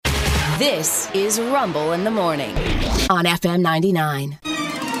This is Rumble in the Morning on FM 99.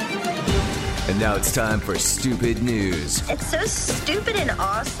 And now it's time for Stupid News, It's so stupid and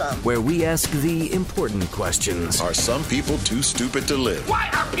awesome. where we ask the important questions. Are some people too stupid to live? Why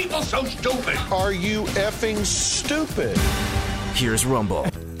are people so stupid? Are you effing stupid? Here's Rumble.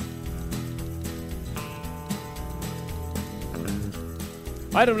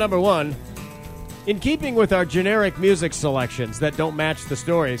 Item number one. In keeping with our generic music selections that don't match the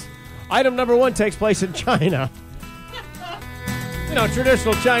stories, item number one takes place in China. You know,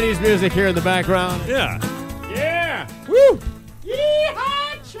 traditional Chinese music here in the background. Yeah. Yeah! Woo!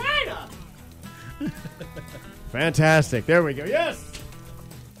 Yeehaw, China! Fantastic. There we go. Yes!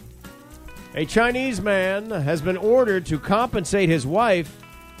 A Chinese man has been ordered to compensate his wife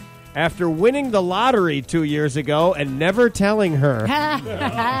after winning the lottery 2 years ago and never telling her.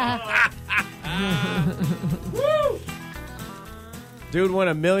 Woo! Dude won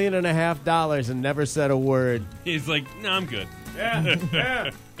 $1.5 million and never said a word. He's like, no, I'm good. Yeah,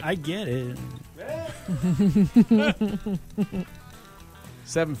 yeah. I get it.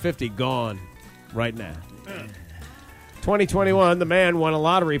 $750 gone right now. 2021, the man won a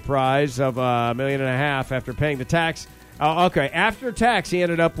lottery prize of $1.5 million after paying the tax. Okay, after tax, he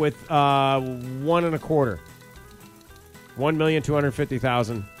ended up with $1.25 million.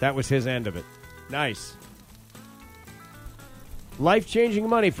 $1,250,000. That was his end of it. Nice. Life-changing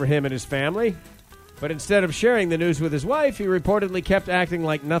money for him and his family. But instead of sharing the news with his wife, he reportedly kept acting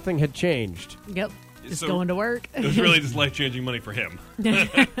like nothing had changed. Yep. Just So- going to work. It was really just life-changing money for him.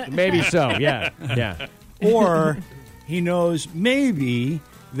 Maybe so, yeah. Yeah. Or he knows maybe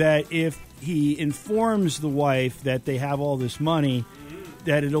that if he informs the wife that they have all this money,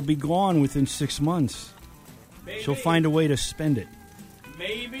 that it'll be gone within 6 months. Maybe. She'll find a way to spend it.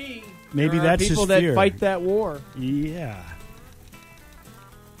 Maybe. Maybe There are that's his people fear. that fight that war. Yeah.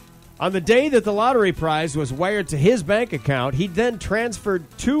 On the day that the lottery prize was wired to his bank account, he then transferred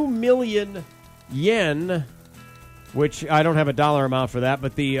 2 million yen, which I don't have a dollar amount for that,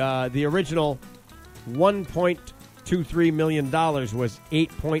 but the original $1.23 million was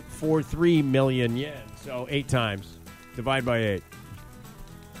 8.43 million yen. So 8 times. Divide by 8.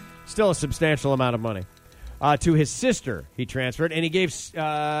 Still a substantial amount of money. To his sister, he transferred, and he gave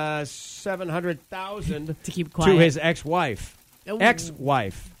 $700,000 To keep quiet. to his ex-wife. Oh.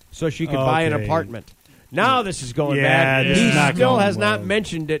 Ex-wife. So she could buy an Okay. apartment. Now this is going Yeah, bad. this He is not still going has not well.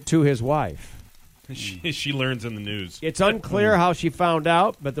 mentioned it to his wife. She learns in the news. It's unclear how she found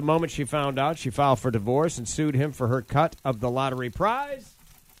out, but the moment she found out, she filed for divorce and sued him for her cut of the lottery prize.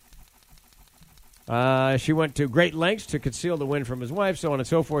 She went to great lengths to conceal the win from his wife, so on and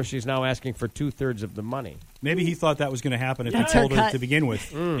so forth. She's now asking for 2/3 of the money. Maybe he thought that was going to happen if That's he told her her cut. to begin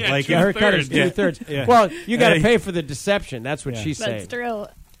with. Yeah, Like, Yeah, her cut is 2/3. 2/3. Yeah. Well, you got to Yeah. pay for the deception. That's what Yeah. she's saying. That's true.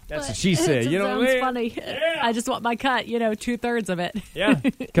 That's what she said. It You know what I sounds mean? funny. I just want my cut, 2/3 of it. Yeah,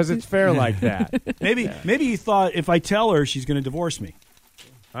 because it's fair like that. maybe he thought if I tell her, she's going to divorce me.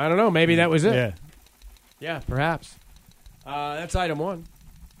 I don't know. Maybe that was it. Yeah. Yeah, perhaps. That's item one.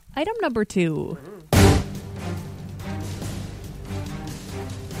 Item number 2.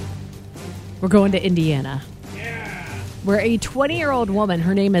 We're going to Indiana. Where a 20-year-old woman,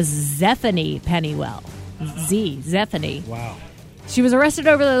 her name is Zephany Pennywell. Zephany. Wow. She was arrested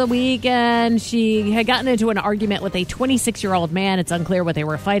over the weekend. She had gotten into an argument with a 26-year-old man. It's unclear what they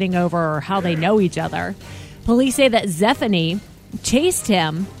were fighting over or how they know each other. Police say that Zephany chased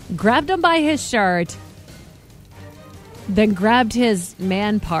him, grabbed him by his shirt, then grabbed his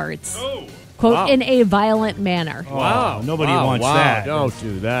man parts, quote, Wow. in a violent manner. Wow. nobody wants that. Don't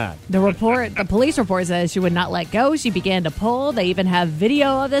do that. The police report says she would not let go. She began to pull. They even have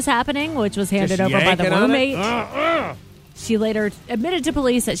video of this happening, which was handed Just over by the yanking on it? roommate. She later admitted to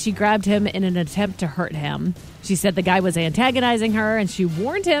police that she grabbed him in an attempt to hurt him. She said the guy was antagonizing her, and she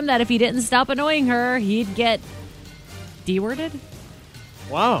warned him that if he didn't stop annoying her, he'd get D-worded.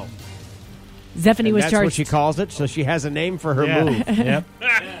 Wow. Zephany And was that's charged. what she calls it, so she has a name for her Yeah. move. Yep.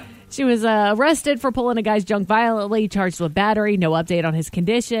 She was arrested for pulling a guy's junk violently, charged with battery. No update on his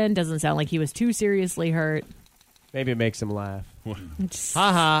condition. Doesn't sound like he was too seriously hurt. Maybe it makes him laugh.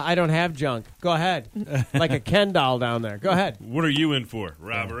 Ha, I don't have junk. Go ahead. Like a Ken doll down there. Go ahead. What are you in for?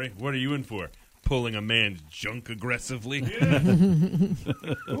 Robbery? What are you in for? Pulling a man's junk aggressively?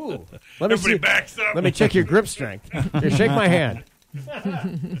 Ooh. Let me Everybody backs up. Let me check your grip strength. Here, shake my hand.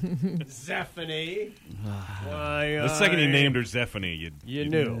 Zephany. The second he named her Zephany, You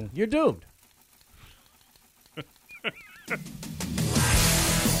knew. You're doomed.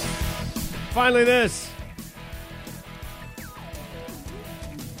 Finally, this.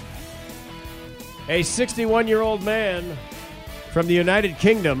 A 61-year-old man from the United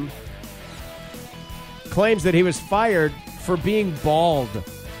Kingdom claims that he was fired for being bald.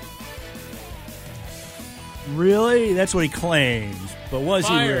 Really? That's what he claims. But was he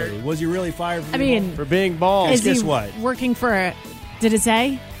Fired. really? Was he really fired? I mean, For being bald. is guess he what? working for a, did it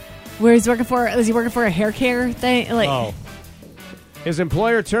say? Where he's working for? Is he working for a hair care thing? Like, Oh. His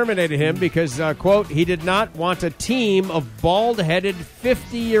employer terminated him because, quote, he did not want a team of bald-headed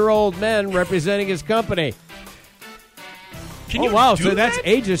 50-year-old men representing his company. Can Oh, you wow, do so that's that?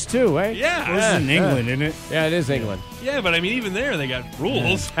 ages too, eh? Yeah. Well, this is in England, isn't it? Yeah, it is England. Yeah, but I mean, even there, they got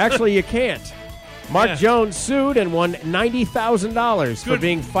rules. Actually, you can't. Mark Yeah. Jones sued and won $90,000 for Good.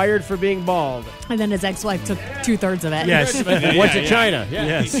 being fired for being bald. and then his ex-wife took 2/3 of it. Yes. Went to China.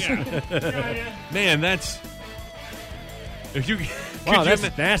 Yeah. Yes. Man, that's... If you, Wow, could you that's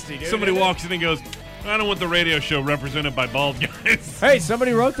ima- nasty, dude. Somebody walks in and goes, I don't want the radio show represented by bald guys. Hey,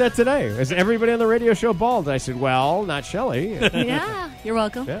 somebody wrote that today. Is everybody on the radio show bald? I said, well, not Shelley. Yeah, you're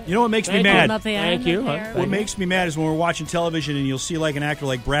welcome. Yeah. You know what makes me Thank you. mad? Holding up the Thank end you. of Huh? hair. Thank What makes me mad is when we're watching television and you'll see like an actor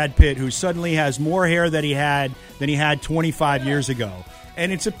like Brad Pitt who suddenly has more hair than he had 25 years ago,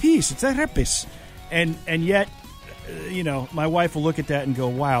 and it's a piece. It's a herpes, and yet, my wife will look at that and go,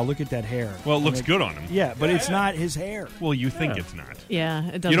 "Wow, look at that hair." Well, it looks good on him. Yeah, but it's not his hair. Well, you think it's not. Yeah,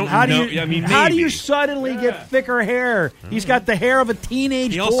 it doesn't You don't matter. How do No, you? I mean, how do you maybe. suddenly get thicker hair? He's got the hair of a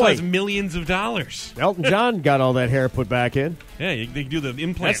teenage He also boy. has millions of dollars. Elton John got all that hair put back in. Yeah, they do the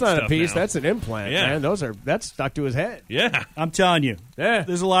implant That's not a stuff piece. now. That's an implant, Yeah. man. That's stuck to his head. Yeah. I'm telling you, Yeah.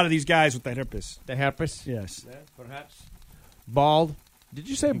 there's a lot of these guys with that herpes. The herpes. Yes. Perhaps. Bald. Did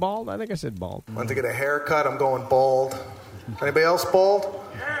you say bald? I think I said bald. Went to get a haircut. I'm going bald. Anybody else bald?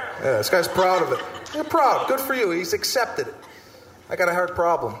 Yeah, this guy's proud of it. You're proud. Good for you. He's accepted it. I got a heart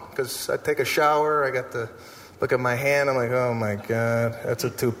problem because I take a shower. I got to look at my hand. I'm like, oh my God, that's a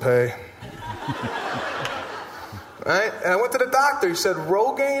toupee. Right? And I went to the doctor. He said,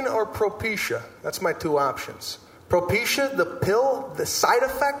 Rogaine or Propecia. That's my two options. Propecia, the pill, the side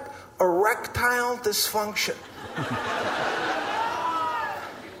effect, erectile dysfunction.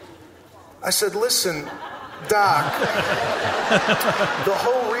 I said, listen, Doc, the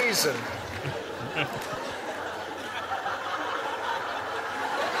whole reason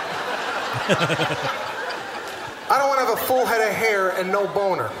I don't want to have a full head of hair and no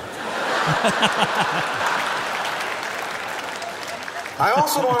boner. I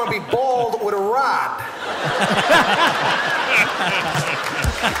also don't want to be bald with a rod.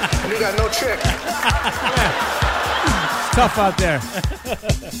 And you got no chick. It's tough out there.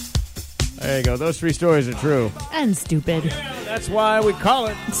 There you go. Those three stories are true. And stupid. That's why we call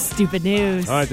it. Stupid news. All right.